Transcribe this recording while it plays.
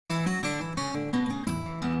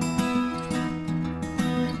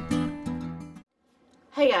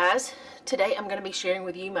Hey guys, today I'm going to be sharing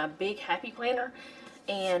with you my big happy planner,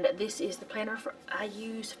 and this is the planner I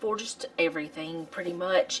use for just everything pretty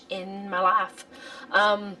much in my life.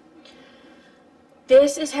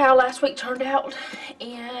 This is how last week turned out,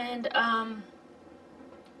 and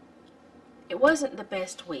it wasn't the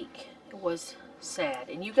best week. It was sad,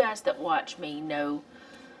 and you guys that watch me know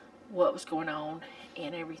what was going on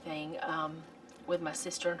and everything with my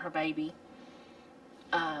sister and her baby.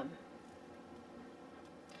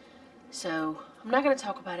 So I'm not going to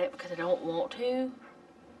talk about it because I don't want to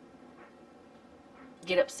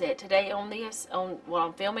get upset today on this, on what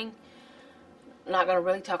I'm filming. I'm not going to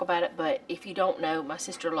really talk about it, but if you don't know, my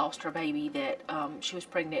sister lost her baby that she was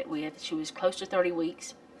pregnant with. She was close to 30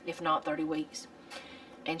 weeks, if not 30 weeks,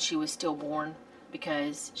 and she was stillborn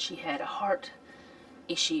because she had a heart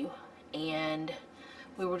issue, and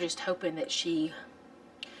we were just hoping that she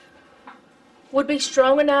would be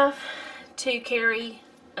strong enough to carry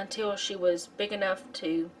until she was big enough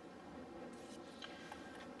to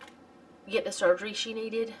get the surgery she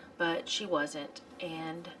needed, but she wasn't,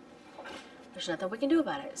 and there's nothing we can do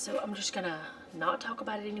about it. So I'm just gonna not talk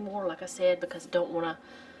about it anymore, like I said, because I don't want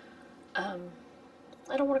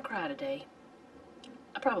to cry today.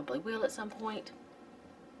 I probably will at some point,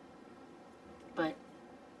 but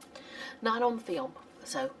not on film.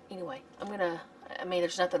 So anyway, I mean,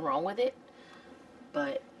 there's nothing wrong with it,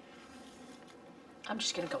 but I'm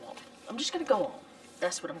just going to go on. I'm just going to go on.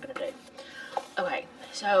 That's what I'm going to do. Okay,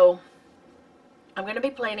 so I'm going to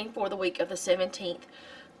be planning for the week of the 17th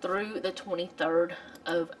through the 23rd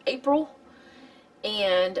of April.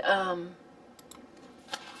 And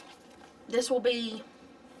this will be...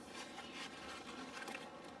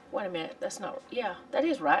 Wait a minute. That's not... Yeah, that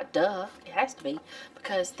is right. Duh. It has to be.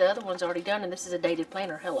 Because the other one's already done and this is a dated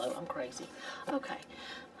planner. Hello, I'm crazy. Okay.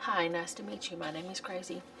 Hi, nice to meet you. My name is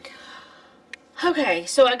Crazy. Okay,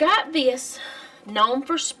 so I got this Gnome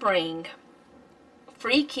for Spring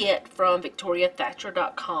free kit from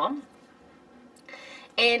victoriathatcher.com,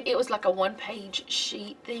 and it was like a one-page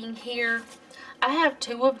sheet thing here. I have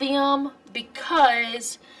two of them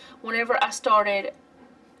because whenever I started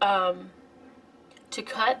to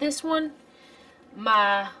cut this one,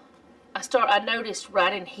 I noticed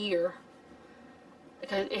right in here,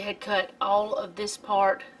 because it had cut all of this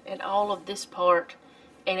part and all of this part,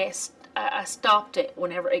 and I stopped it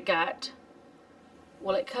whenever it got,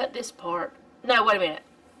 well, it cut this part. No, wait a minute.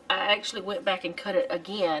 I actually went back and cut it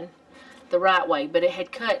again the right way, but it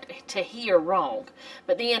had cut to here wrong.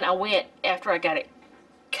 But then I went, after I got it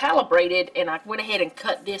calibrated, and I went ahead and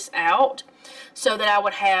cut this out so that I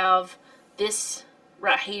would have this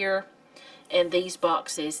right here and these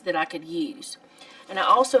boxes that I could use. And I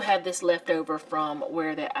also have this left over from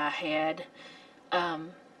where that I had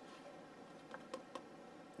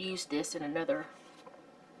used this in another,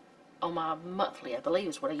 on my monthly, I believe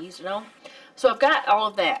is what I used it on. So I've got all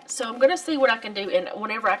of that. So I'm going to see what I can do, and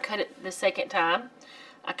whenever I cut it the second time,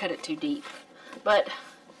 I cut it too deep. But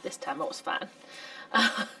this time it was fine.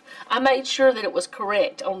 I made sure that it was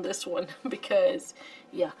correct on this one because,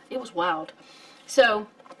 yeah, it was wild. So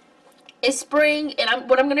it's spring, and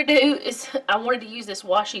what I'm going to do is I wanted to use this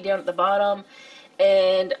washi down at the bottom,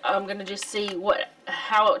 and I'm going to just see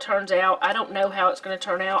how it turns out. I don't know how it's going to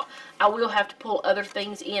turn out. I will have to pull other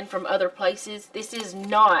things in from other places. This is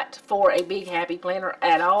not for a big happy planner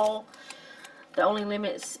at all. The only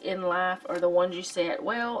limits in life are the ones you set.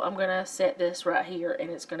 Well, I'm going to set this right here,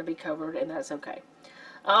 and it's going to be covered, and that's okay.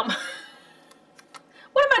 What am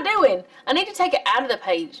I doing? I need to take it out of the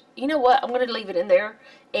page. You know what? I'm going to leave it in there,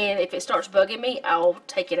 and if it starts bugging me, I'll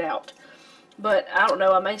take it out. But I don't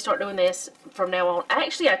know, I may start doing this from now on.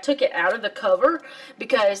 Actually, I took it out of the cover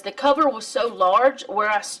because the cover was so large where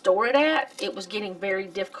I store it at. It was getting very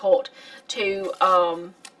difficult to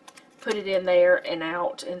put it in there and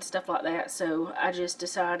out and stuff like that. So I just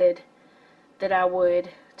decided that I would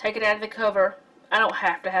take it out of the cover. I don't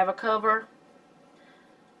have to have a cover.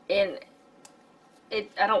 And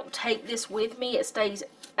I don't take this with me. It stays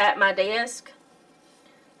at my desk.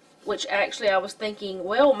 Which actually I was thinking,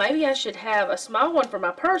 well, maybe I should have a small one for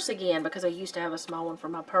my purse again, because I used to have a small one for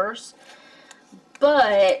my purse.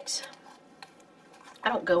 But I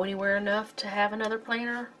don't go anywhere enough to have another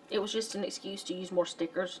planner. It was just an excuse to use more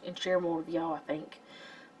stickers and share more with y'all, I think.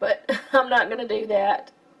 But I'm not going to do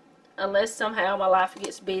that unless somehow my life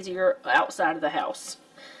gets busier outside of the house,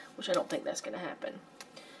 which I don't think that's going to happen.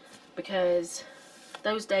 Because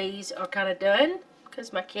those days are kind of done,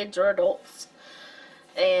 because my kids are adults.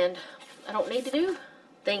 And I don't need to do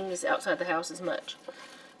things outside the house as much.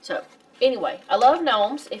 So, anyway, I love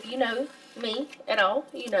gnomes. If you know me at all,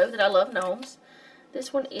 you know that I love gnomes.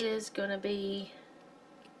 This one is going to be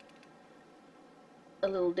a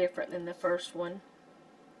little different than the first one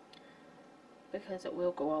because it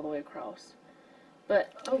will go all the way across.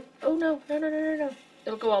 But, oh no, no.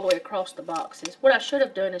 It'll go all the way across the boxes. What I should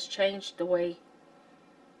have done is changed the way.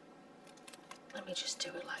 Let me just do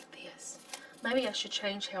it like this. Maybe I should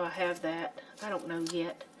change how I have that. I don't know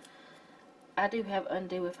yet. I do have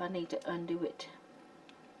undo if I need to undo it.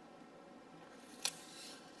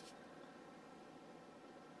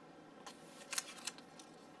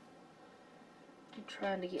 I'm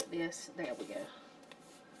trying to get this. There we go.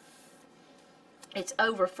 It's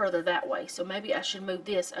over further that way, so maybe I should move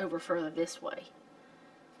this over further this way.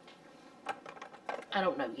 I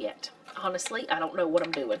don't know yet. Honestly, I don't know what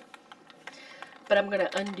I'm doing. But I'm going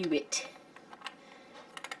to undo it.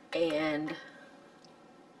 And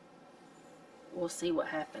we'll see what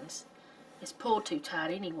happens. It's pulled too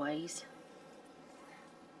tight anyways.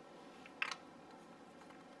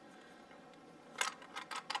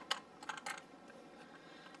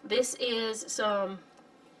 This is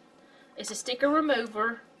it's a sticker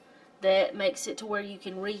remover that makes it to where you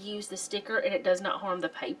can reuse the sticker and it does not harm the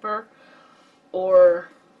paper or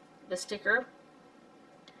the sticker.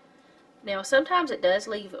 Now sometimes it does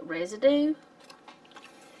leave residue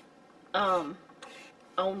on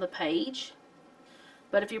the page,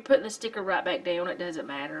 but if you're putting the sticker right back down, it doesn't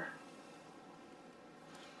matter.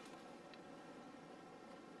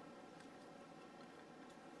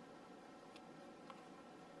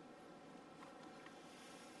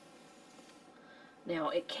 Now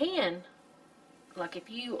it can, like if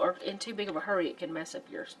you are in too big of a hurry, it can mess up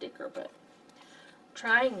your sticker, but I'm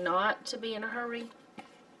trying not to be in a hurry.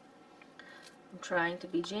 I'm trying to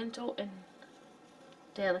be gentle and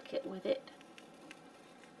delicate with it,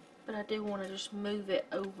 but I do want to just move it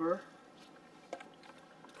over.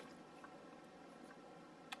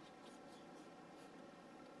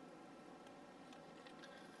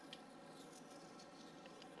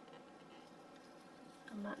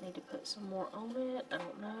 I might need to put some more on it. I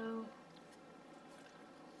don't know.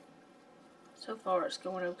 So far it's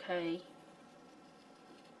going okay.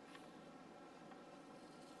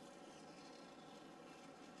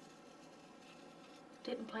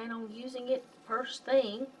 Didn't plan on using it first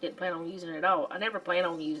thing. Didn't plan on using it at all. I never plan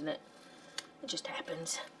on using it. It just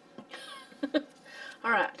happens.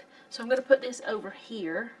 Alright, so I'm going to put this over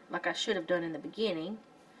here like I should have done in the beginning.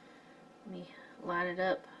 Let me line it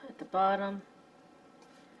up at the bottom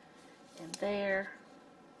and there.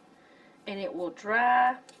 And it will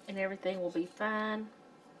dry and everything will be fine.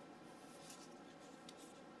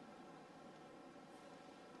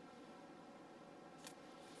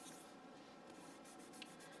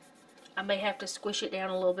 I may have to squish it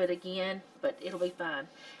down a little bit again, but it'll be fine.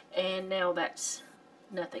 And now that's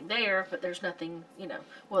nothing there, but there's nothing, you know,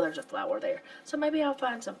 well, there's a flower there. So maybe I'll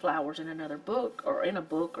find some flowers in another book or in a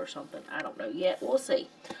book or something. I don't know yet. We'll see.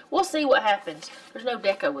 We'll see what happens. There's no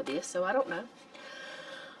deco with this, so I don't know.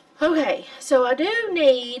 Okay, so I do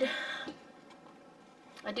need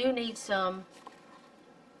some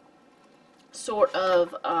sort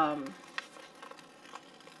of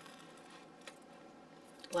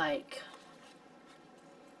like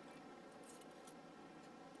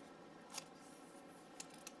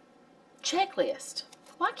checklist.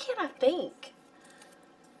 Why can't I think?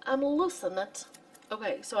 I'm losing it.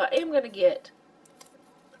 Okay, so I am going to get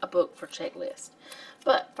a book for checklist.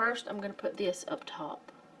 But first I'm going to put this up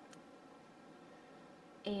top.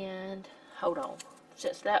 And hold on.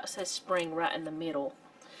 Since that says spring right in the middle,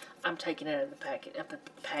 I'm taking it out of the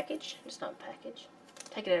package. It's not a package.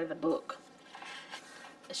 Take it out of the book.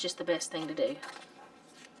 It's just the best thing to do.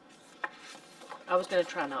 I was going to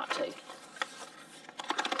try not to.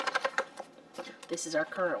 This is our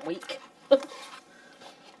current week.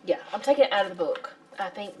 Yeah, I'm taking it out of the book. I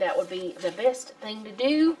think that would be the best thing to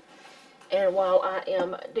do. And while I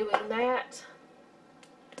am doing that,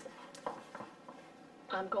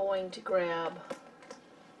 I'm going to grab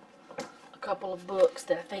a couple of books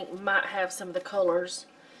that I think might have some of the colors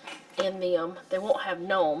in them. They won't have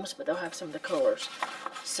gnomes, but they'll have some of the colors.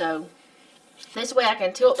 So this way I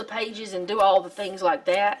can tilt the pages and do all the things like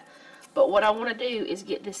that. But what I want to do is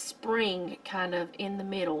get this spring kind of in the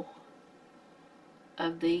middle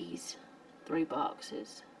of these 3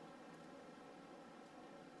 boxes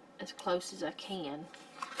as close as I can.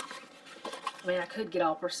 I mean, I could get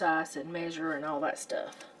all precise and measure and all that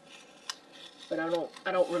stuff, but I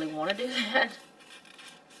don't really want to do that.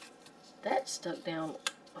 That stuck down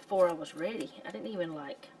before I was ready. I didn't even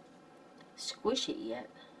like squish it yet.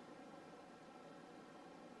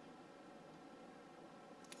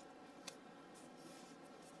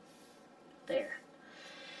 There.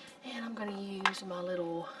 And I'm going to use my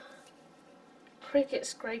little Cricut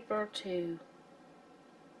scraper to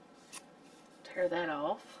tear that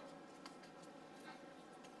off.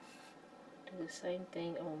 Do the same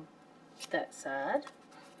thing on that side.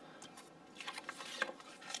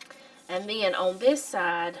 And then on this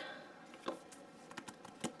side, I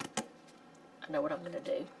know what I'm going to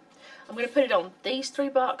do. I'm going to put it on these 3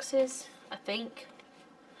 boxes, I think.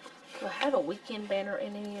 Do I have a weekend banner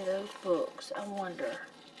in any of those books? I wonder.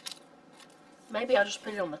 Maybe I'll just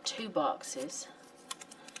put it on the 2 boxes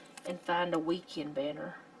and find a weekend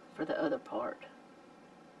banner for the other part.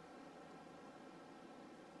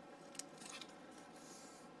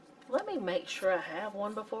 Let me make sure I have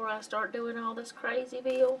one before I start doing all this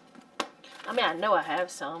crazyville. I mean, I know I have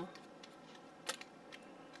some.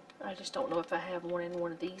 I just don't know if I have one in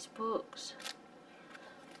one of these books.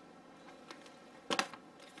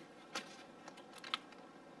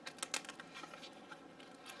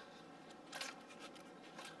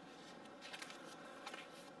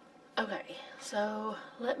 Okay, so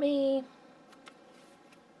let me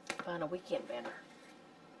find a weekend banner.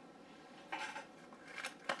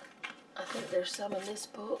 I think there's some in this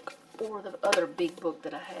book or the other big book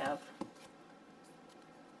that I have.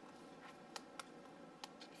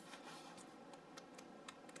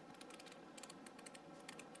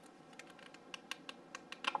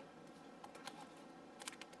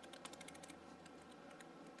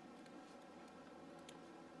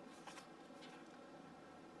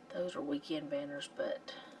 Those are weekend banners,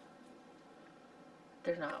 but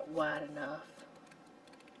they're not wide enough.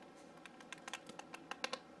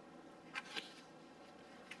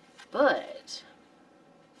 But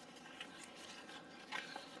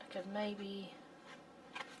I could maybe,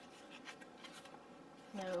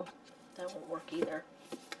 no, that won't work either.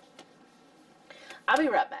 I'll be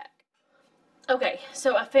right back. Okay,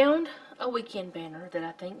 so I found a weekend banner that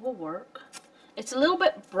I think will work. It's a little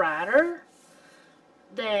bit brighter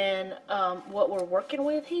than what we're working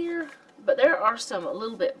with here, but there are some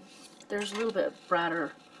there's a little bit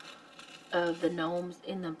brighter of the gnomes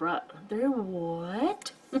in the bright.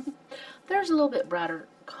 There's a little bit brighter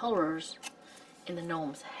colors in the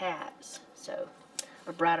gnomes' hats, so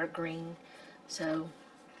a brighter green. So,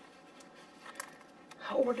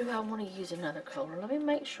 or do I want to use another color? Let me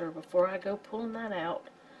make sure before I go pulling that out.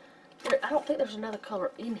 I don't think there's another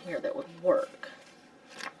color in here that would work,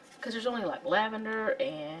 because there's only like lavender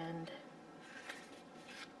and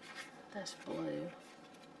that's blue.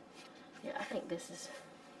 Yeah, I think this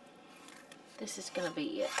is gonna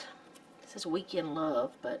be it. This is Weekend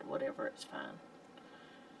Love, but whatever, it's fine.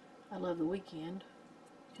 I love the weekend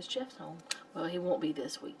because Jeff's home. Well, he won't be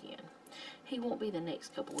this weekend. He won't be the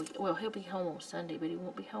next couple weeks. Well, he'll be home on Sunday, but he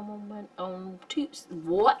won't be home on Tuesday.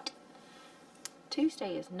 What?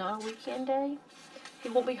 Tuesday is not a weekend day. He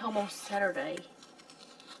won't be home on Saturday.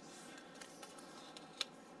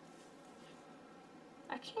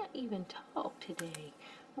 I can't even talk today.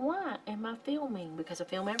 Why am I filming? Because I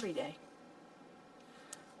film every day.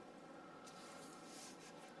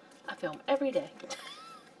 I film every day.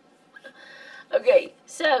 Okay,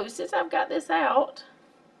 so since I've got this out,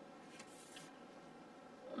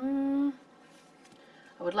 I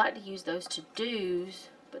would like to use those to-dos,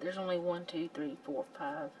 but there's only 1, 2, 3, 4,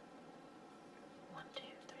 5. 1, 2,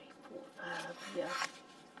 3, 4, 5. Yeah.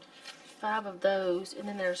 5 of those, and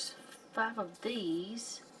then there's 5 of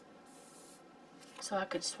these. So I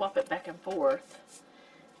could swap it back and forth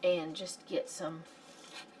and just get some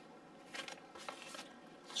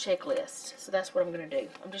checklists. So that's what I'm going to do.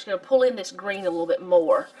 I'm just going to pull in this green a little bit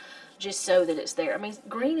more just so that it's there. I mean,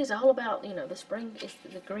 green is all about, you know, the spring is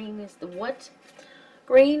the green is the what?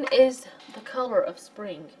 Green is the color of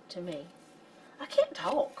spring to me. I can't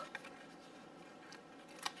talk.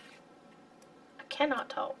 I cannot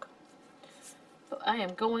talk. But I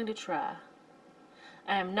am going to try.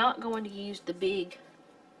 I am not going to use the big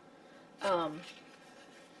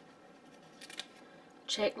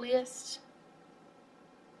checklist.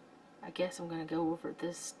 I guess I'm going to go over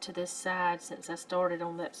this to this side since I started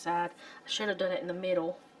on that side. I should have done it in the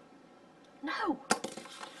middle. No!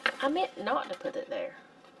 I meant not to put it there.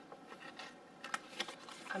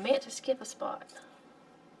 I meant to skip a spot.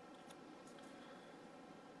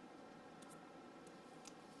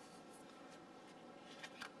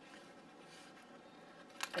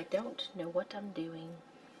 I don't know what I'm doing.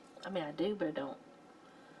 I mean, I do, but I don't.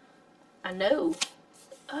 I know.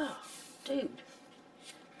 Oh, dude.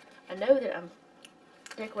 I know that I'm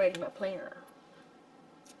decorating my planner.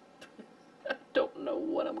 I don't know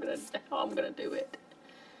how I'm gonna do it.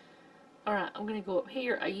 Alright, I'm gonna go up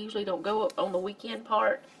here. I usually don't go up on the weekend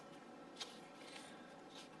part,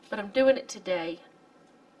 but I'm doing it today.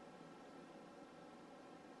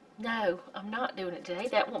 No, I'm not doing it today.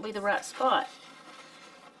 That won't be the right spot.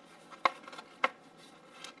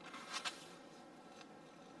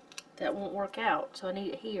 that won't work out, so I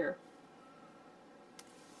need it here.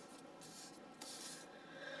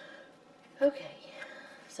 Okay,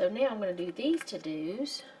 so now I'm going to do these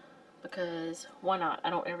to-dos, because why not? I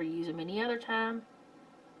don't ever use them any other time.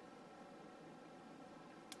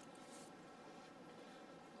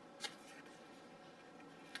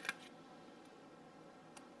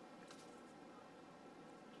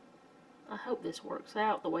 I hope this works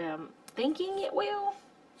out the way I'm thinking it will.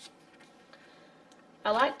 I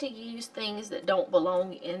like to use things that don't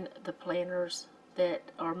belong in the planners that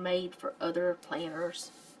are made for other planners.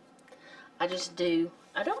 I just do.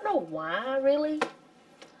 I don't know why, really.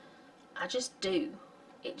 I just do.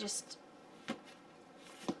 It just,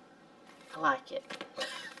 I like it.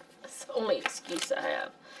 That's the only excuse I have.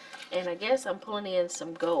 And I guess I'm pulling in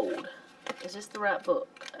some gold. Is this the right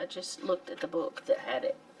book? I just looked at the book that had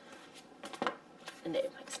it. No,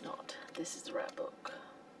 it's not. This is the right book.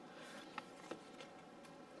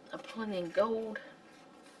 I'm pulling in gold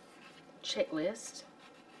checklist.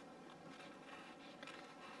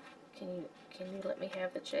 Can you let me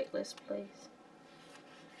have the checklist, please?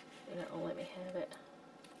 You're not gonna let me have it.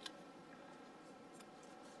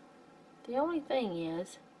 The only thing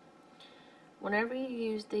is, whenever you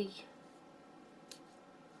use the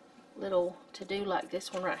little to-do like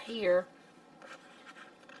this one right here,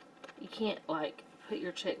 you can't like put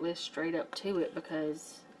your checklist straight up to it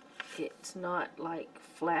because it's not like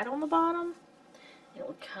flat on the bottom. It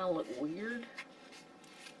would kind of look weird.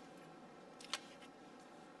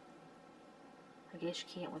 I guess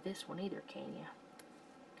you can't with this one either, can you?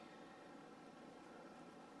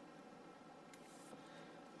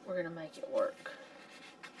 We're gonna make it work.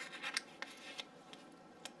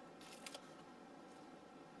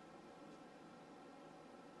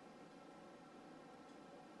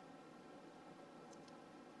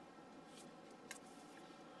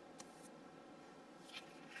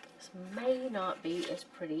 This may not be as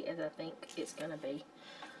pretty as I think it's gonna be,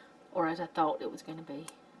 or as I thought it was gonna be.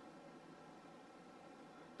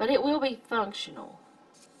 But it will be functional,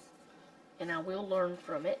 and I will learn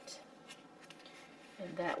from it,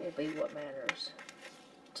 and that will be what matters,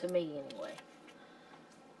 to me anyway.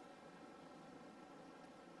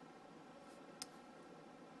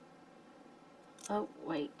 Oh,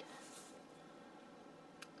 wait.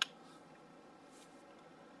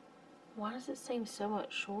 Why does it seem so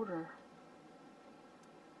much shorter?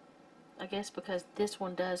 I guess because this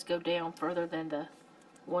one does go down further than the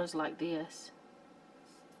ones like this.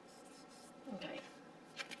 Okay.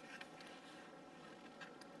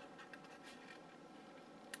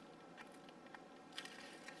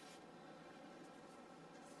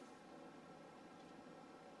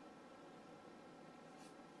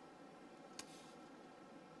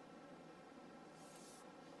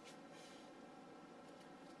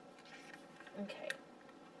 Okay.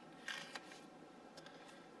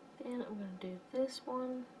 Then I'm going to do this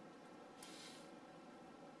one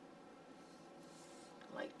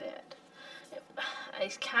like that.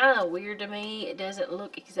 It's kind of weird to me. It doesn't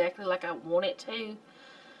look exactly like I want it to,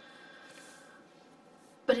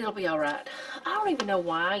 but it'll be alright. I don't even know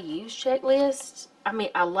why I use checklists. I mean,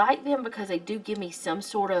 I like them because they do give me some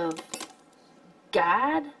sort of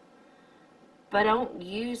guide, but I don't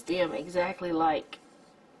use them exactly like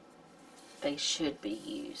they should be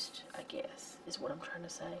used, I guess, is what I'm trying to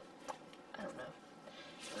say. I don't know.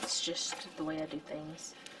 It's just the way I do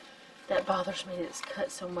things. That bothers me that it's cut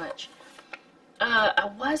so much. I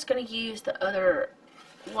was going to use the other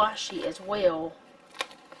washi as well,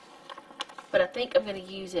 but I think I'm going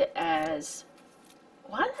to use it as...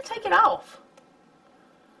 Why did I take it off?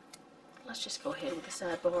 Let's just go ahead with the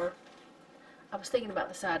sidebar. I was thinking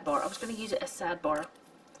about the sidebar. I was going to use it as sidebar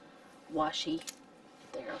washi.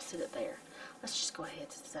 There, I'll sit it there. Let's just go ahead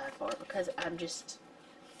to the sidebar because I'm just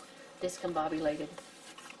discombobulated.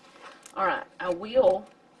 Alright, I will...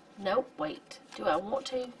 Nope, wait. Do I want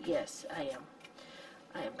to? Yes, I am.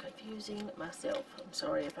 I am confusing myself. I'm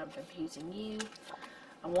sorry if I'm confusing you.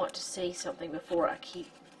 I want to see something before I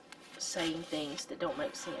keep saying things that don't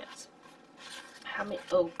make sense. How many?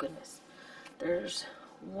 Oh, goodness. There's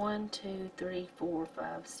 1, 2, 3, 4,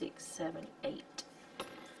 5, 6, 7, 8.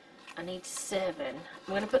 I need 7. I'm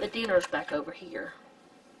going to put the dinners back over here.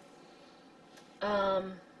 I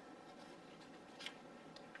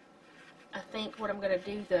think what I'm going to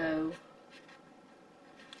do, though,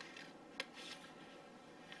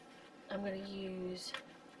 I'm going to use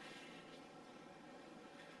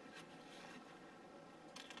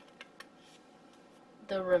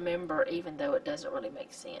the remember, even though it doesn't really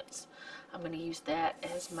make sense. I'm going to use that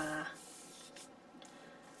as my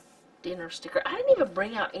dinner sticker. I didn't even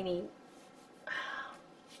bring out any,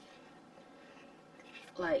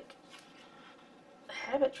 like,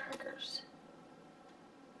 habit trackers.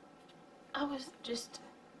 I was just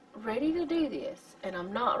ready to do this, and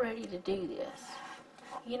I'm not ready to do this.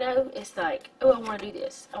 You know, it's like, oh, I want to do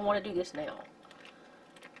this. I want to do this now.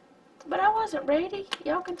 But I wasn't ready.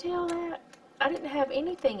 Y'all can tell that. I didn't have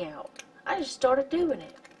anything out. I just started doing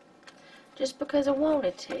it. Just because I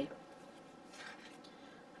wanted to. I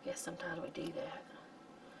guess sometimes we do that.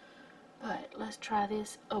 But let's try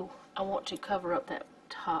this. Oh, I want to cover up that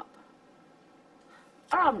top.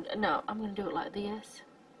 No, I'm going to do it like this.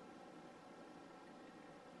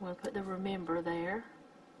 I'm going to put the remember there.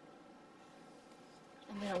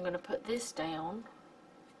 And then I'm going to put this down.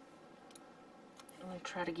 I'm going to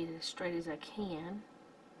try to get it as straight as I can.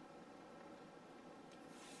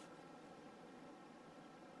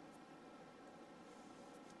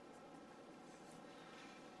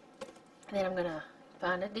 And then I'm going to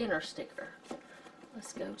find a dinner sticker.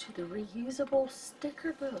 Let's go to the reusable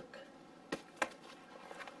sticker book.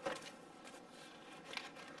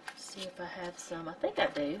 See if I have some. I think I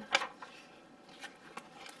do.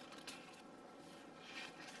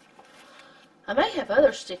 I may have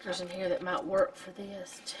other stickers in here that might work for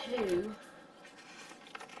this too.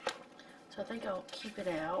 So I think I'll keep it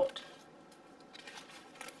out.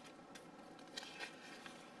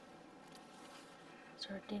 Is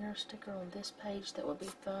there a dinner sticker on this page that would be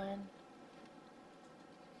fun?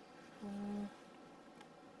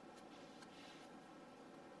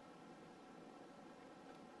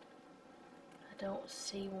 I don't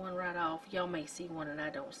see one right off. Y'all may see one and I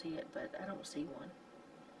don't see it, but I don't see one.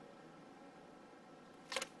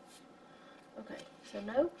 Okay, so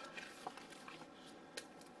nope.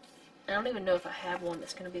 I don't even know if I have one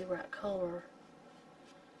that's going to be the right color.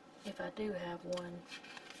 If I do have one.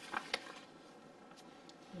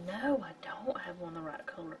 No, I don't have one the right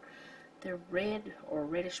color. They're red or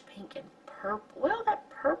reddish pink and purple. Well, that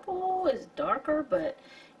purple is darker, but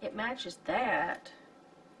it matches that.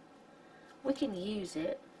 We can use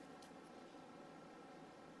it.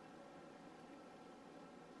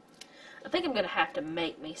 I think I'm going to have to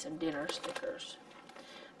make me some dinner stickers.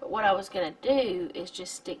 But what I was going to do is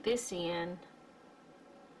just stick this in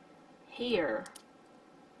here.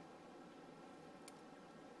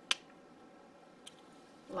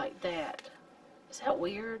 Like that. Is that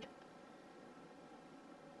weird?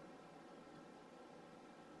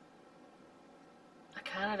 I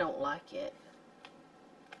kind of don't like it.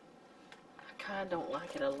 I kind of don't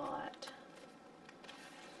like it a lot.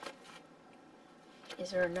 Is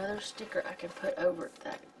there another sticker I can put over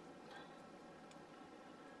that?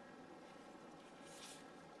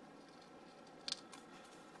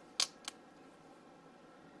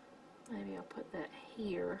 Maybe I'll put that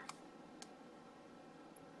here.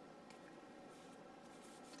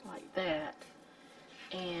 Like that.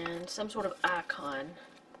 And some sort of icon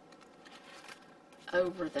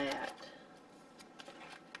over that.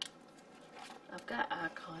 I've got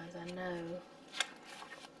icons, I know.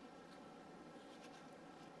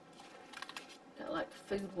 Got like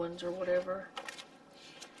food ones or whatever.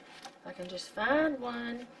 I can just find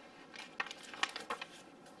one.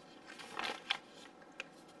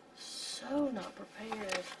 So not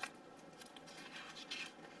prepared.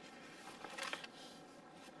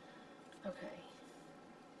 Okay.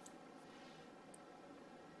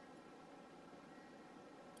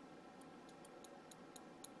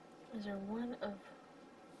 Is there one of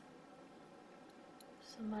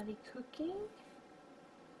somebody cooking?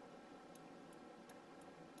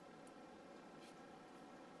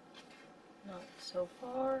 Not so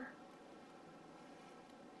far.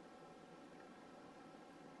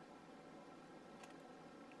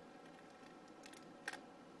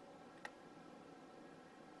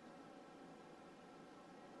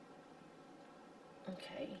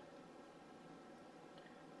 Okay.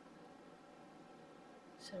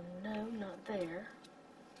 So no, not there.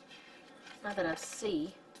 Not that I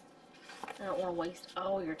see. I don't want to waste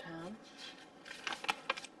all your time.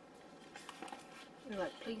 You're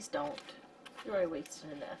like, please don't. You're already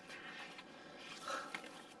wasting enough.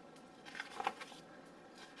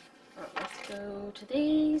 Alright, let's go to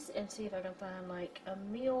these and see if I can find like a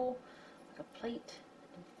meal, like a plate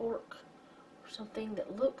and fork or something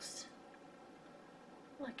that looks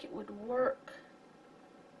like it would work.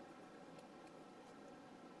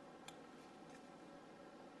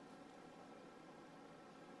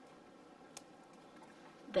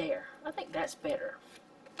 There. I think that's better.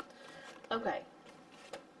 Okay.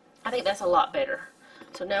 I think that's a lot better.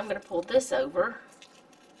 So now I'm going to pull this over.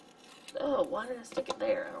 Oh, why did I stick it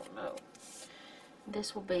there? I don't know.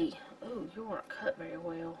 This will be... Oh, you weren't cut very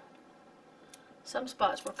well. Some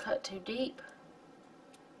spots were cut too deep.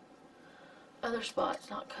 Other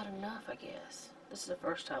spots not cut enough, I guess. This is the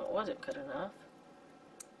first time it wasn't cut enough.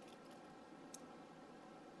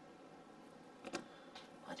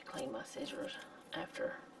 I have to clean my scissors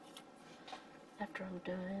after I'm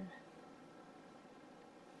done.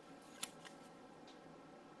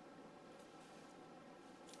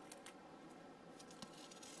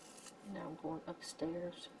 Now I'm going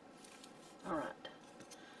upstairs. Alright.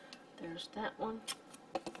 There's that one.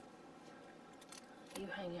 You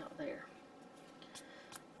hang out there.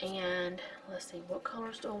 And let's see, what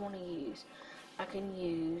colors do I want to use? I can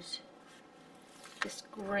use this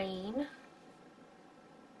green.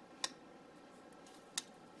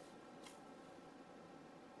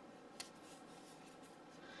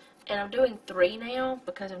 And I'm doing 3 now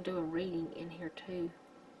because I'm doing reading in here too.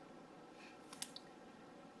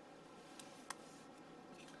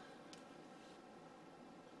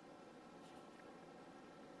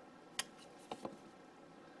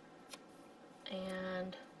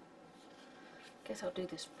 And I guess I'll do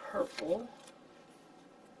this purple.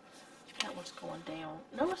 That one's going down.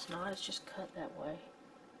 No, it's not. It's just cut that way.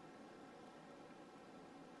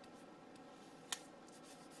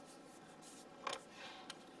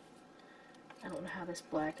 I don't know how this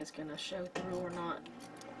black is going to show through or not.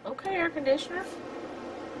 Okay, air conditioner.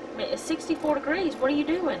 I mean, it's 64 degrees. What are you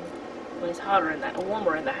doing? Well, it's hotter in that,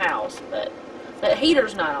 warmer in the house, but the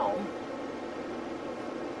heater's not on.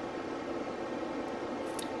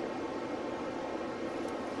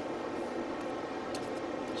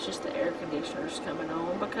 It's just the air conditioner's coming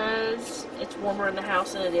on because it's warmer in the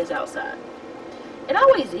house than it is outside. It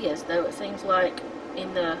always is, though, it seems like,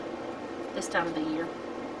 in this time of the year.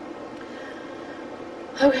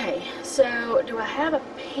 Okay, so do I have a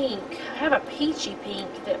pink? I have a peachy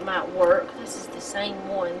pink that might work. This is the same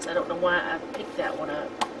ones. I don't know why I picked that one up.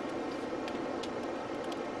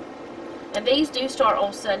 And these do start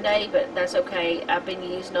on Sunday, but that's okay. I've been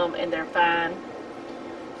using them and they're fine.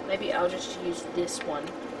 Maybe I'll just use this one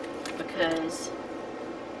because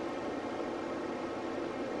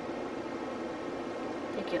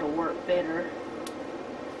I think it'll work better.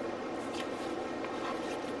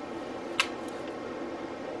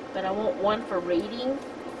 But I want one for reading,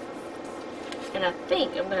 and I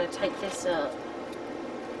think I'm going to take this up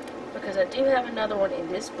because I do have another one in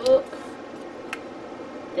this book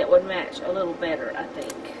that would match a little better, I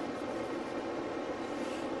think.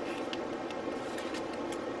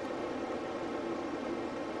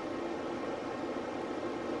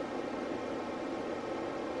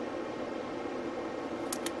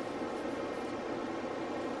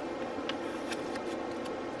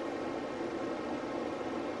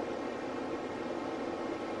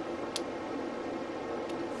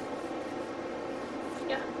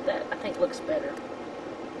 That I think looks better.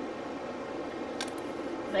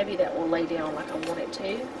 Maybe that will lay down like I want it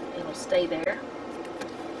to. It'll stay there.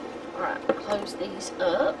 Alright, close these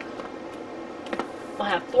up. I'll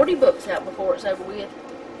have 40 books out before it's over with.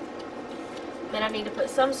 Then I need to put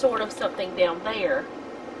some sort of something down there.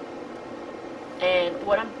 And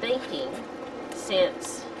what I'm thinking,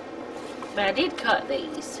 since, I did cut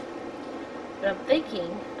these, but I'm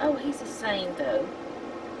thinking, oh, he's the same though.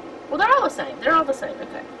 Well, they're all the same. They're all the same.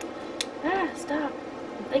 Okay. Ah, stop.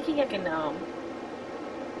 I'm thinking I can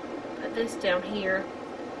put this down here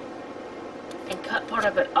and cut part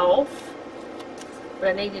of it off. But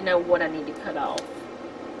I need to know what I need to cut off.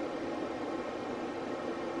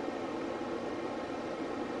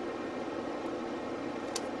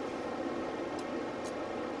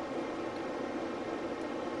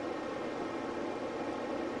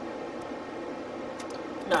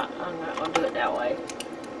 No, I'm not going to do it that way.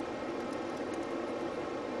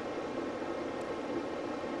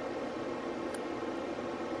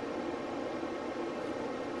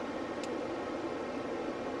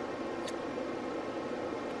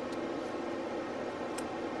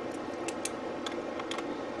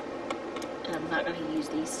 I'm not going to use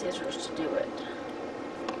these scissors to do it.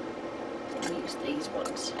 I'll use these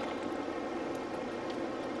ones.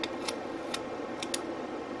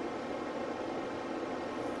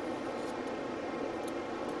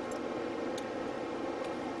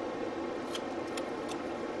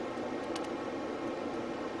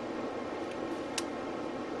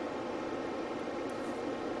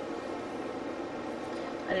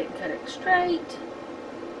 I didn't cut it straight.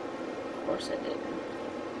 Of course I didn't.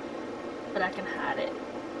 But I can hide it.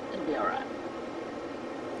 It'll be alright.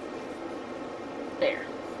 There.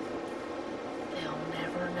 They'll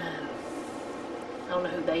never know. I don't know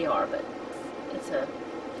who they are, but it's a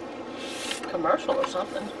commercial or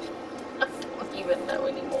something. I don't even know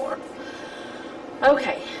anymore.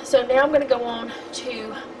 Okay, so now I'm going to go on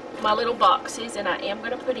to my little boxes, and I am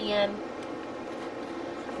going to put in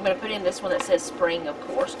I'm going to put in this one that says spring, of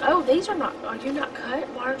course. Oh, these are not, are you not cut?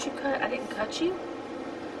 Why aren't you cut? I didn't cut you.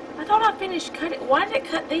 I thought I finished cutting. Why did it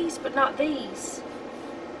cut these but not these?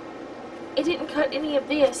 It didn't cut any of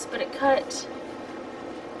this, but it cut...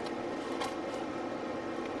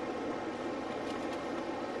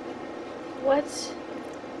 What?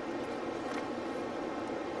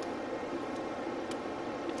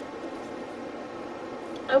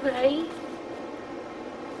 Okay.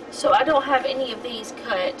 So I don't have any of these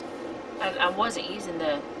cut. I wasn't using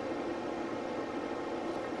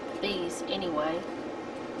these anyway.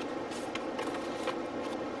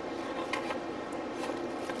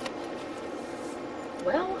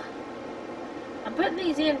 Well, I'm putting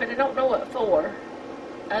these in, but I don't know what for.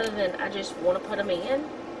 Other than I just want to put them in.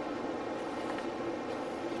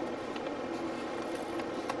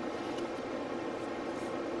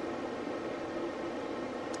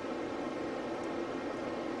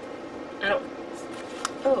 I don't...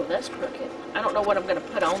 Oh, that's crooked. I don't know what I'm going to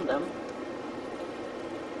put on them.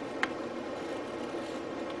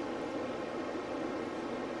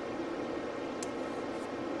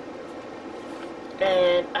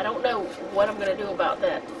 And I don't know what I'm going to do about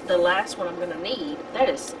that. The last one I'm going to need. That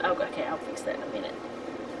is... Oh, okay, I'll fix that in a minute.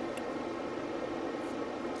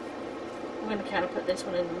 I'm going to kind of put this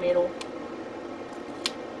one in the middle.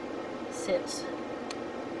 Since...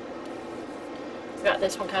 Got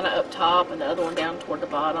this one kind of up top and the other one down toward the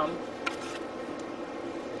bottom.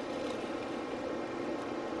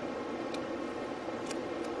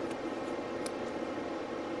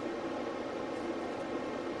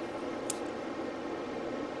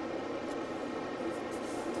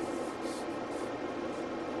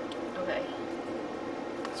 Okay.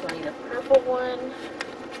 So I need a purple one.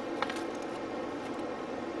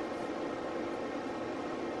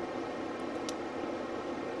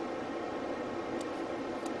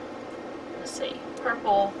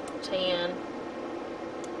 Purple, tan,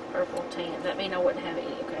 purple, tan. That means I wouldn't have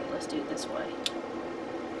any. Okay, let's do it this way.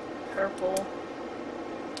 Purple.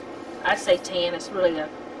 I say tan. It's really a,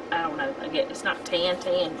 I don't know. I get it's not tan,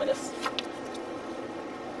 but it's,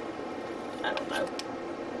 I don't know.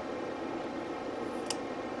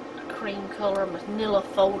 A cream color, manila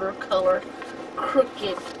folder color,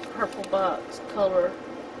 crooked purple box color.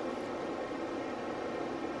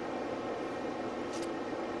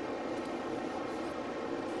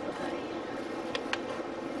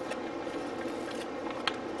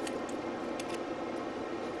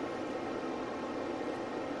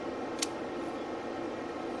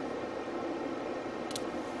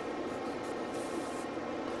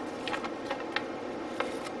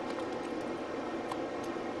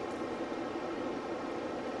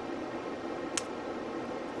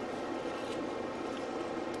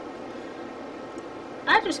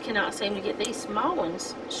 I just cannot seem to get these small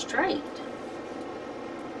ones straight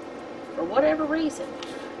for whatever reason.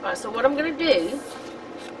 Alright, so what I'm going to do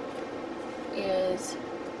is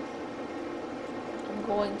I'm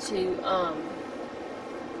going to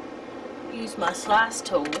use my slice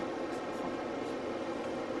tool.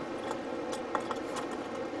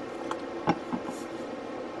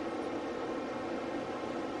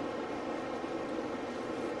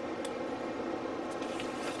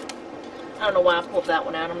 I don't know why I pulled that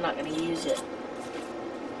one out. I'm not going to use it.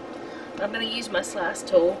 But I'm going to use my slice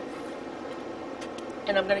tool.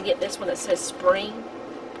 And I'm going to get this one that says spring.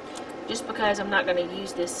 Just because I'm not going to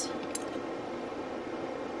use this,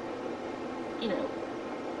 you know,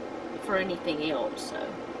 for anything else. So.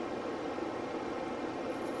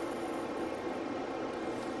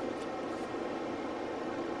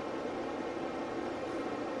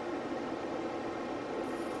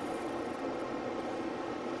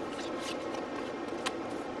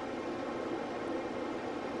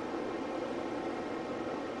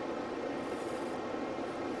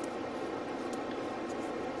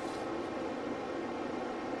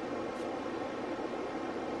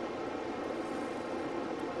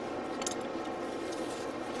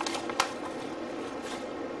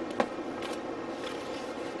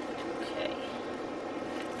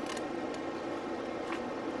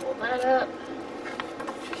 That up.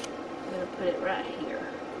 I'm going to put it right here.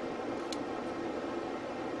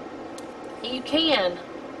 You can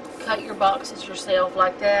cut your boxes yourself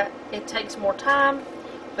like that. It takes more time,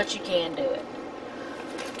 but you can do it.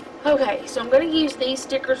 Okay, so I'm going to use these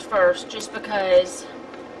stickers first just because,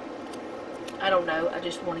 I don't know, I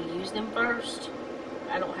just want to use them first.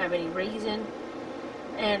 I don't have any reason.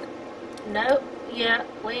 And, no, yeah,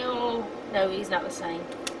 well, no, he's not the same.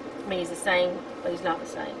 I mean, he's the same, but he's not the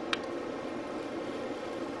same.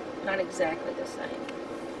 Not exactly the same.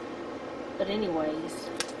 But anyways,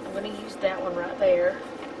 I'm going to use that one right there.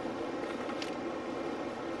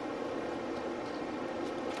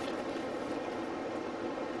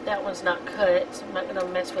 That one's not cut, so I'm not going to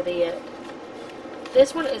mess with it.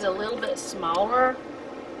 This one is a little bit smaller.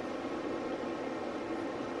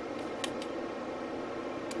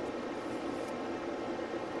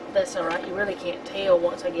 That's alright, you really can't tell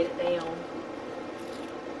once I get it down.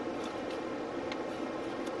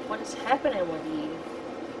 What is happening with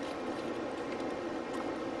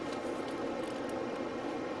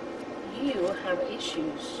you? You have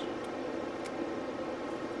issues.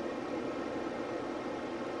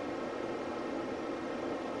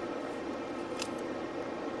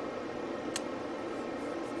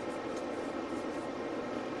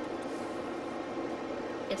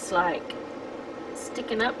 It's like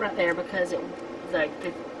sticking up right there because it, like,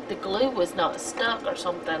 the glue was not stuck or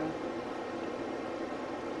something.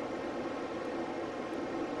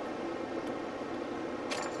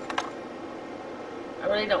 I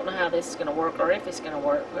really don't know how this is going to work or if it's going to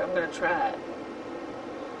work, but I'm going to try it.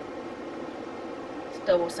 It's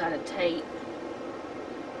double-sided tape.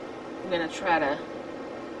 I'm going to try to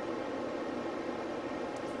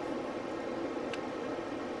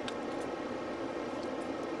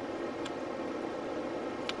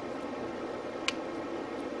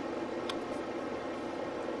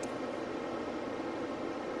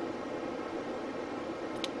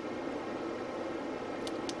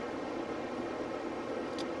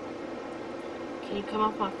Can you come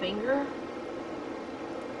off my finger?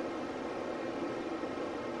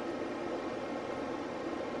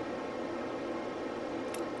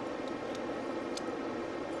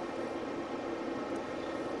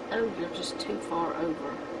 Oh, you're just too far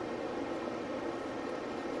over.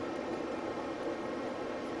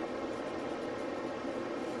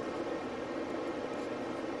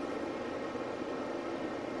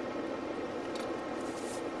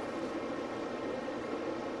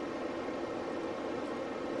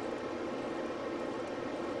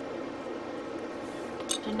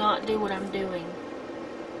 Do not do what I'm doing.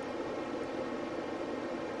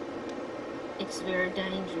 It's very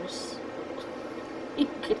dangerous. You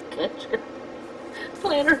could cut your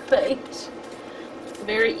planner page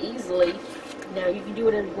very easily. Now you can do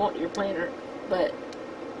whatever you want to your planner, but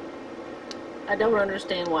I don't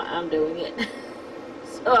understand why I'm doing it.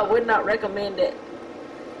 So I would not recommend it.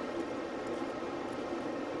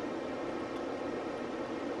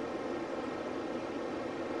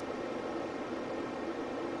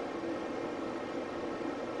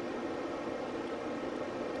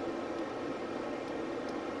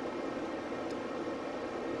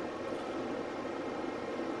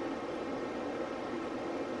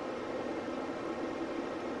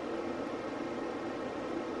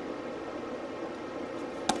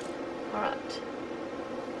 Alright,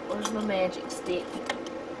 where's my magic stick?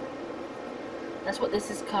 That's what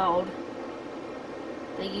this is called.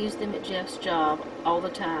 They use them at Jeff's job all the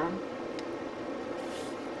time.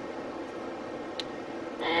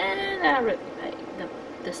 And I ripped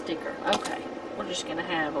the sticker. Okay, we're just going to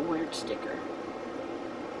have a weird sticker.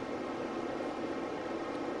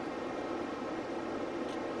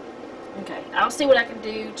 Okay, I'll see what I can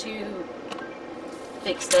do to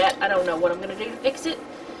fix that. I don't know what I'm going to do to fix it.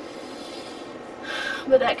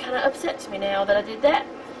 But that kind of upsets me now that I did that.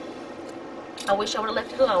 I wish I would have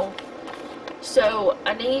left it alone. So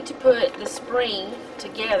I need to put the spring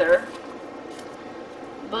together,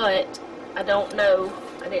 but I don't know.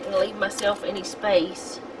 I didn't leave myself any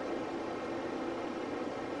space.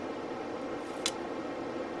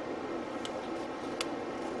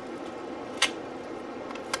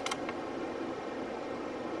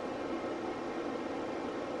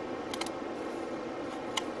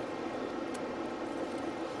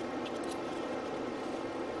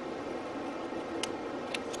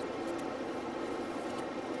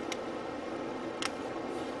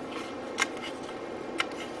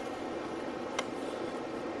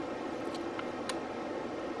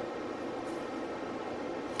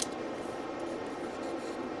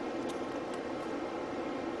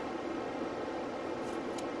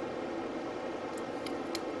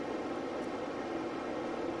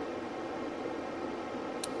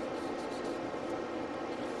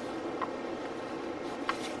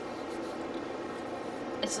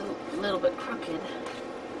 It's a little bit crooked.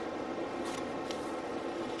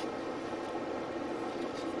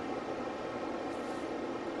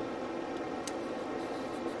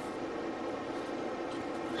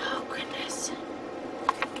 Oh goodness.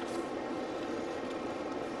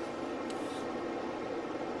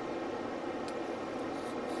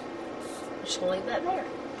 I'm just going to leave that there.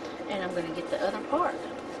 And I'm going to get the other part.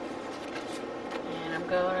 And I'm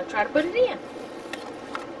going to try to put it in.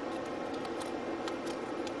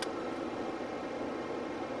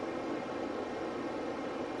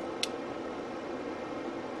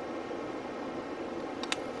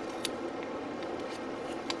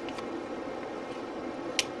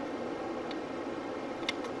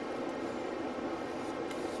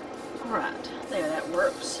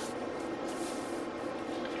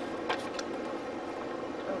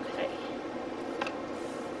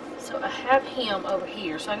 So I have him over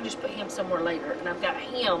here, so I can just put him somewhere later. And I've got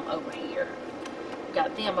him over here.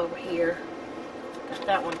 Got them over here. Got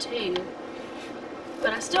that one too.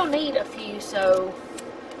 But I still need a few, so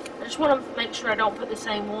I just want to make sure I don't put the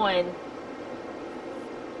same one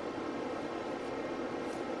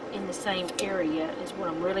in the same area is what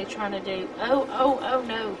I'm really trying to do. Oh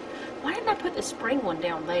no. Why didn't I put the spring one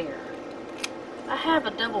down there? I have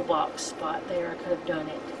a double box spot there. I could have done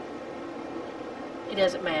it. It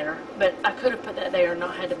doesn't matter. But I could have put that there and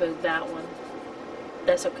not had to move that one.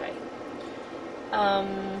 That's okay. I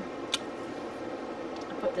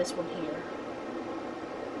put this one here.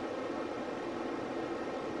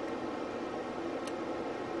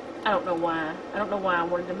 I don't know why. I don't know why I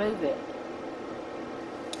wanted to move it.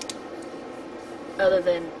 Other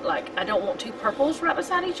than, like, I don't want two purples right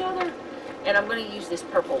beside each other. And I'm going to use this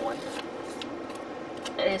purple one.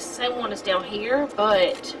 And it's the same one as down here,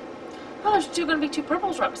 but... oh, there's still going to be two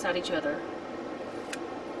purples right beside each other.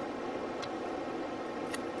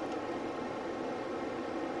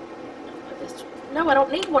 Put this... no, I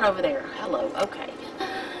don't need one over there. Hello, okay.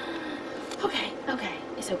 Okay,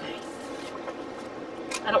 it's okay.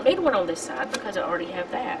 I don't need one on this side because I already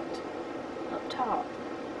have that up top.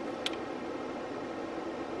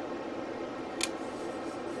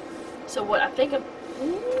 So what I think of...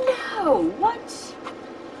 no! What?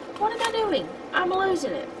 What am I doing? I'm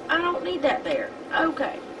losing it. I don't need that there.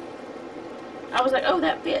 Okay. I was like, oh,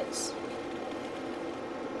 that fits.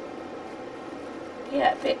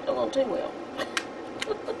 Yeah, it fit a little too well.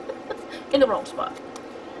 In the wrong spot.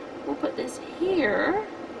 We'll put this here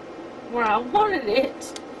where I wanted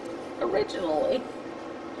it originally.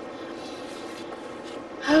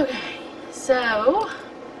 Okay, so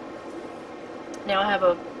now I have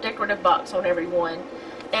a decorative box on every one.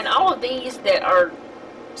 And all of these that are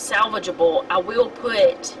salvageable, I will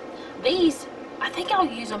put these. I think I'll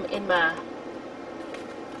use them in my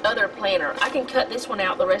other planner. I can cut this one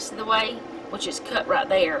out the rest of the way, which is cut right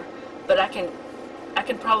there, but I can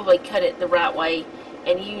probably cut it the right way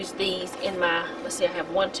and use these in my, let's see, I have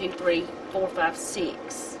 1, 2, 3, 4, 5,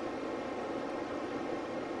 6.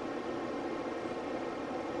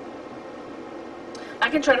 I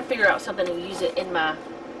can try to figure out something and use it in my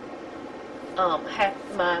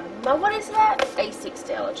my what is that? A6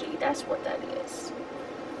 elegy. That's what that is.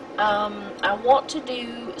 I want to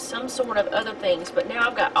do some sort of other things, but now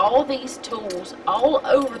I've got all these tools all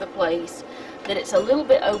over the place that it's a little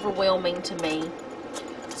bit overwhelming to me.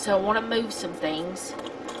 So I want to move some things,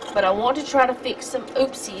 but I want to try to fix some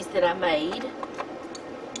oopsies that I made,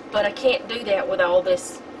 but I can't do that with all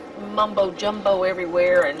this mumbo jumbo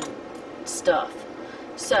everywhere and stuff.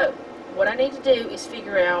 So what I need to do is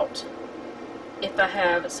figure out if I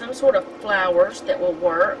have some sort of flowers that will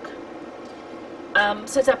work.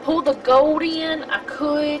 Since I pulled the gold in, I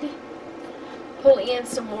could pull in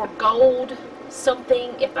some more gold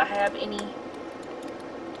something if I have any.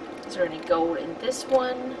 Is there any gold in this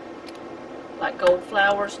one? Like gold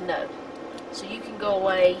flowers? No. So you can go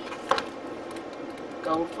away.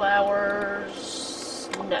 Gold flowers?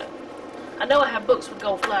 No. I know I have books with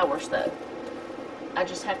gold flowers though. I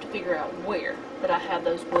just have to figure out where that I have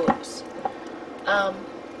those books.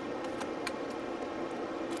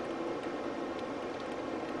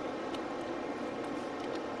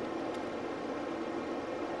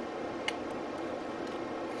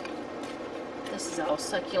 This is all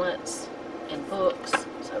succulents and books,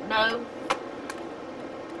 so no.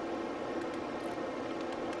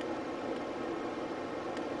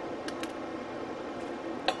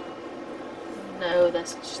 No,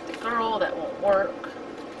 that's just the girl, that won't work.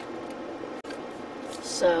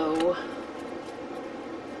 So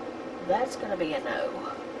that's going to be a no.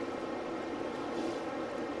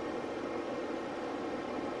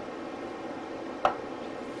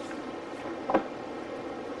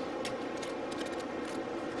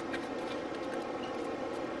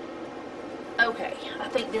 Okay, I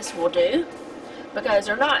think this will do, because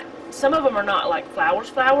they're not, some of them are not like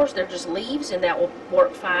flowers, they're just leaves, and that will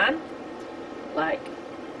work fine. Like,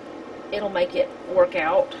 it'll make it work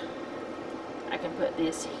out. I can put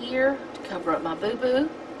this here to cover up my boo-boo.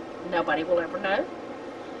 Nobody will ever know.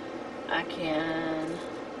 I can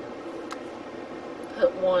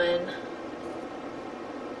put one.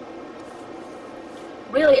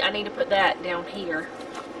 Really, I need to put that down here.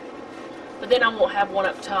 But then I won't have one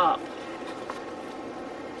up top.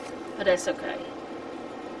 But that's okay.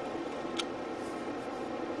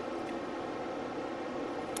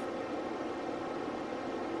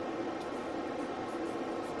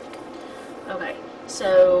 Okay,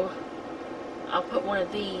 so I'll put one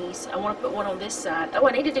of these. I want to put one on this side. Oh,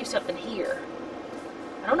 I need to do something here.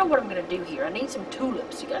 I don't know what I'm going to do here. I need some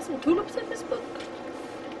tulips. You got some tulips in this book?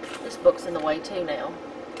 This book's in the way too now.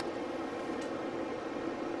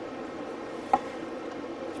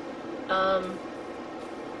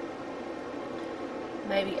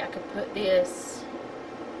 Maybe I could put this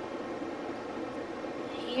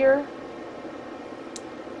here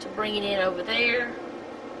to bring it in over there.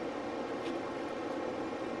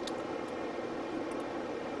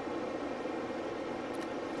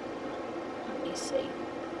 Let me see.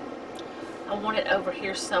 I want it over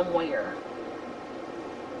here somewhere.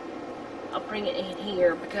 I'll bring it in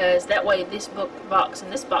here because that way this book box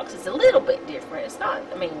and this box is a little bit different. It's not,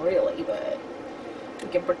 I mean, really, but we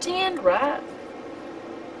can pretend, right?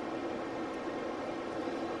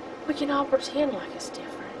 We can all pretend like it's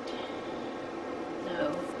different. No, I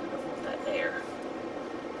don't want that there.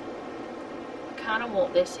 I kind of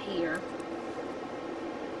want this here.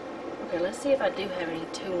 Okay, let's see if I do have any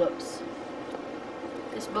tulips.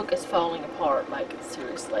 This book is falling apart, like,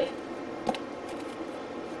 seriously.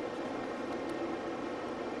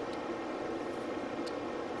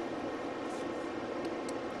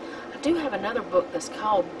 I do have another book that's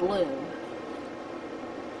called Bloom.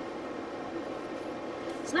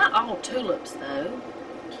 It's not all tulips, though.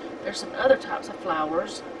 There's some other types of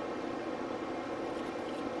flowers.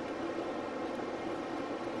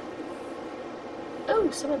 Oh,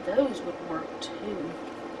 some of those would work, too.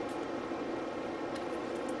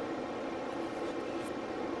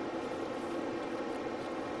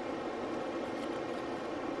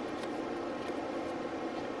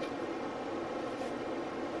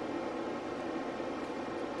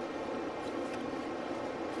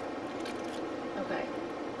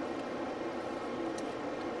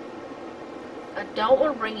 I don't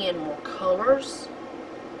want to bring in more colors.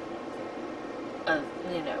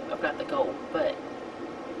 You know, I've got the gold, but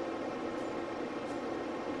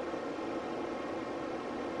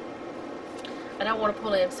I don't want to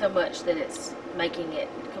pull in so much that it's making it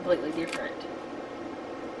completely different.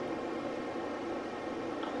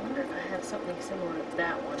 I wonder if I have something similar to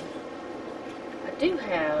that one. I do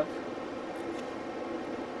have,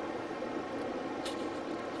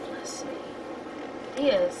 let's see,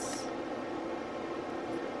 this.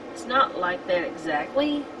 It's not like that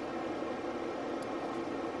exactly.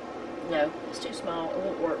 No, it's too small. It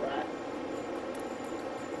won't work right.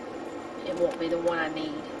 It won't be the one I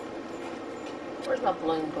need. Where's my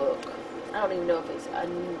Bloom book? I don't even know if it's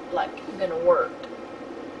like gonna work.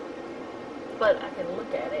 But I can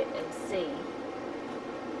look at it and see.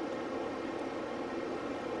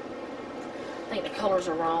 I think the colors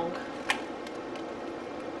are wrong.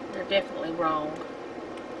 They're definitely wrong.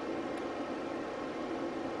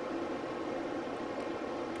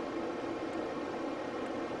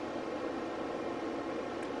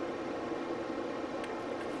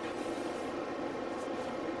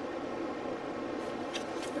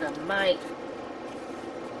 But I might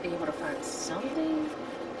be able to find something.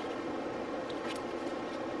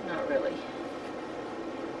 Not really.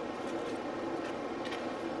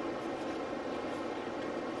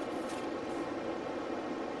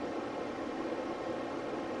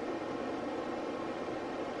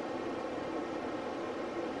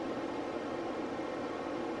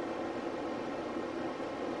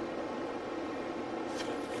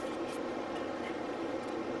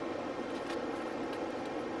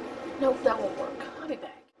 Nope, that won't work. I'll be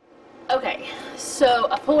back. Okay, so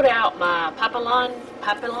I pulled out my papillon,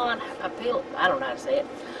 I don't know how to say it,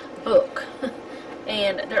 book.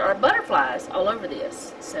 And there are butterflies all over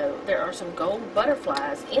this. So there are some gold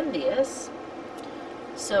butterflies in this.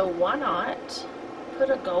 So why not put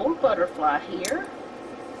a gold butterfly here?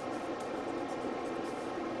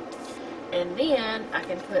 And then I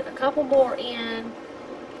can put a couple more in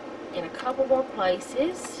a couple more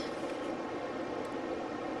places.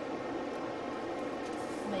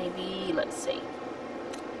 Maybe, let's see,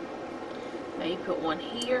 maybe put one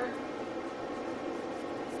here.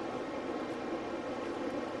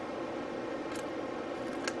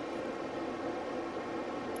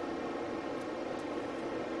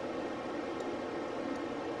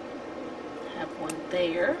 Have one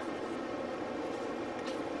there.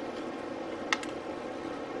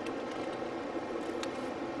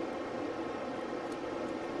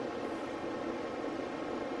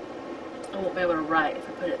 I won't be able to write if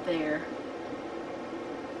I put it there.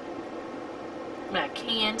 I mean, I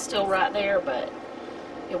can still write there, but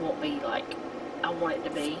it won't be like I want it to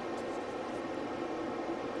be.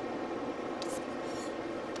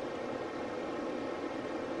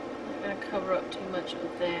 I'm not going to cover up too much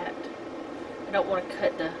of that. I don't want to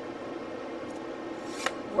cut the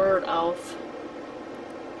word off.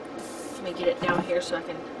 Let me get it down here so I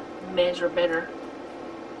can measure better.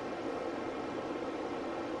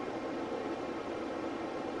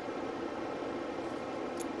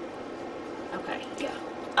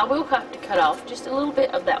 I will have to cut off just a little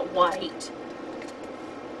bit of that white.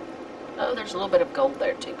 Oh, there's a little bit of gold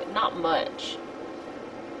there too, but not much.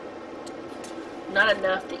 Not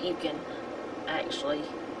enough that you can actually,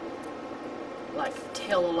 like,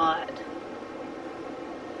 tell a lot.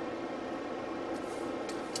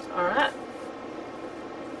 Alright.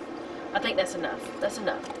 I think that's enough. That's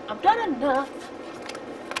enough. I've done enough.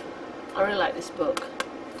 I really like this book.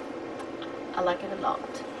 I like it a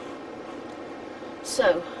lot.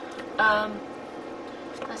 So,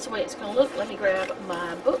 that's the way it's going to look. Let me grab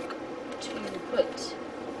my book to put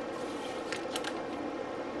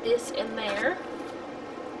this in there.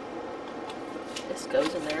 This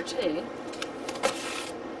goes in there too.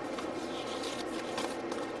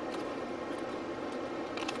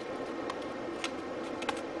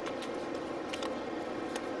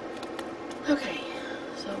 Okay,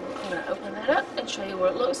 so I'm going to open that up and show you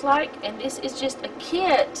what it looks like. And this is just a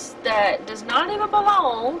kit that does not even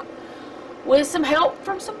belong, with some help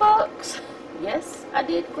from some books. Yes, I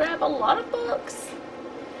did grab a lot of books,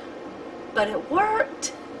 but it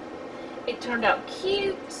worked. It turned out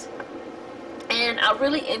cute, and I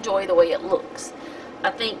really enjoy the way it looks. I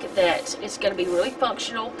think that it's going to be really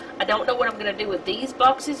functional. I don't know what I'm going to do with these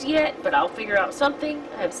boxes yet, but I'll figure out something.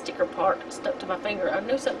 I have a sticker part stuck to my finger. I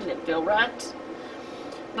knew something didn't feel right.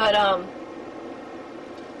 But,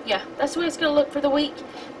 yeah, that's the way it's going to look for the week.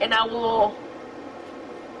 And I will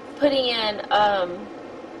put in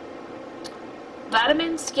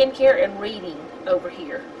vitamins, skincare, and reading over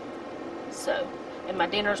here. So, and my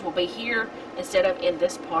dinners will be here instead of in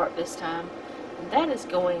this part this time. And that is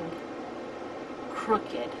going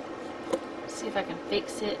crooked. Let's see if I can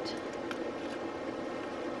fix it.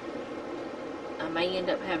 I may end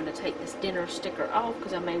up having to take this dinner sticker off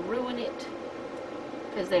because I may ruin it,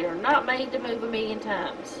 because they are not made to move a million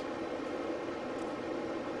times.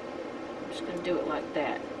 I'm just going to do it like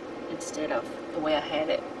that instead of the way I had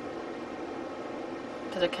it,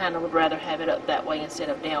 because I kind of would rather have it up that way instead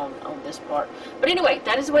of down on this part. But anyway,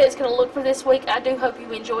 that is the way it's going to look for this week. I do hope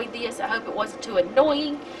you enjoyed this. I hope it wasn't too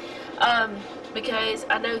annoying, because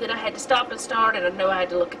I know that I had to stop and start, and I know I had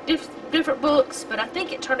to look at different books, but I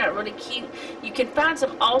think it turned out really cute. You can find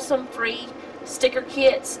some awesome free sticker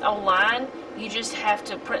kits online. You just have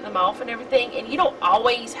to print them off and everything, and you don't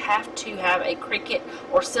always have to have a Cricut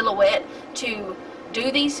or Silhouette to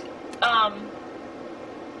do these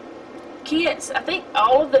kits. I think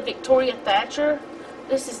all of the Victoria Thatcher,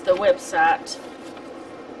 this is the website,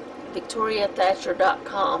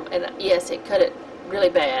 victoriathatcher.com, and yes, it cut it really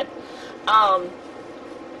bad. I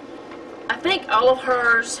think all of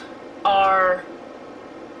hers are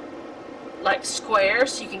like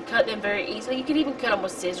squares, so you can cut them very easily. You can even cut them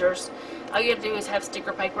with scissors. All you have to do is have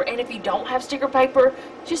sticker paper, and if you don't have sticker paper,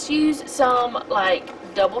 just use some like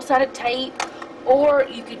double-sided tape, or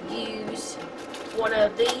you could use one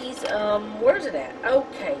of these, where's it at?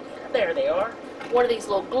 Okay, there they are. One of these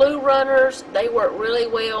little glue runners. They work really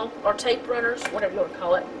well, or tape runners, whatever you want to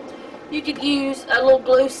call it. You could use a little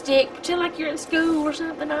glue stick, pretend like you're in school or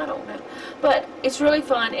something, I don't know. But it's really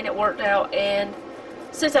fun, and it worked out. And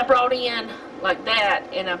since I brought in like that,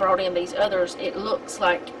 and I brought in these others, it looks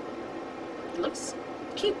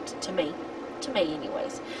cute to me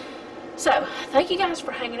anyways. So, thank you guys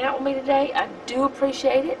for hanging out with me today. I do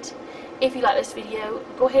appreciate it. If you like this video,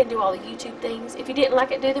 go ahead and do all the YouTube things. If you didn't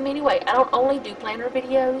like it, do them anyway. I don't only do planner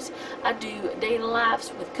videos. I do daily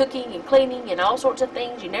lives with cooking and cleaning and all sorts of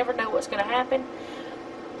things. You never know what's going to happen.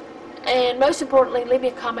 And most importantly, leave me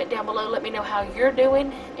a comment down below. Let me know how you're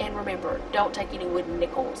doing. And remember, don't take any wooden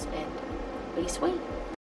nickels, and be sweet.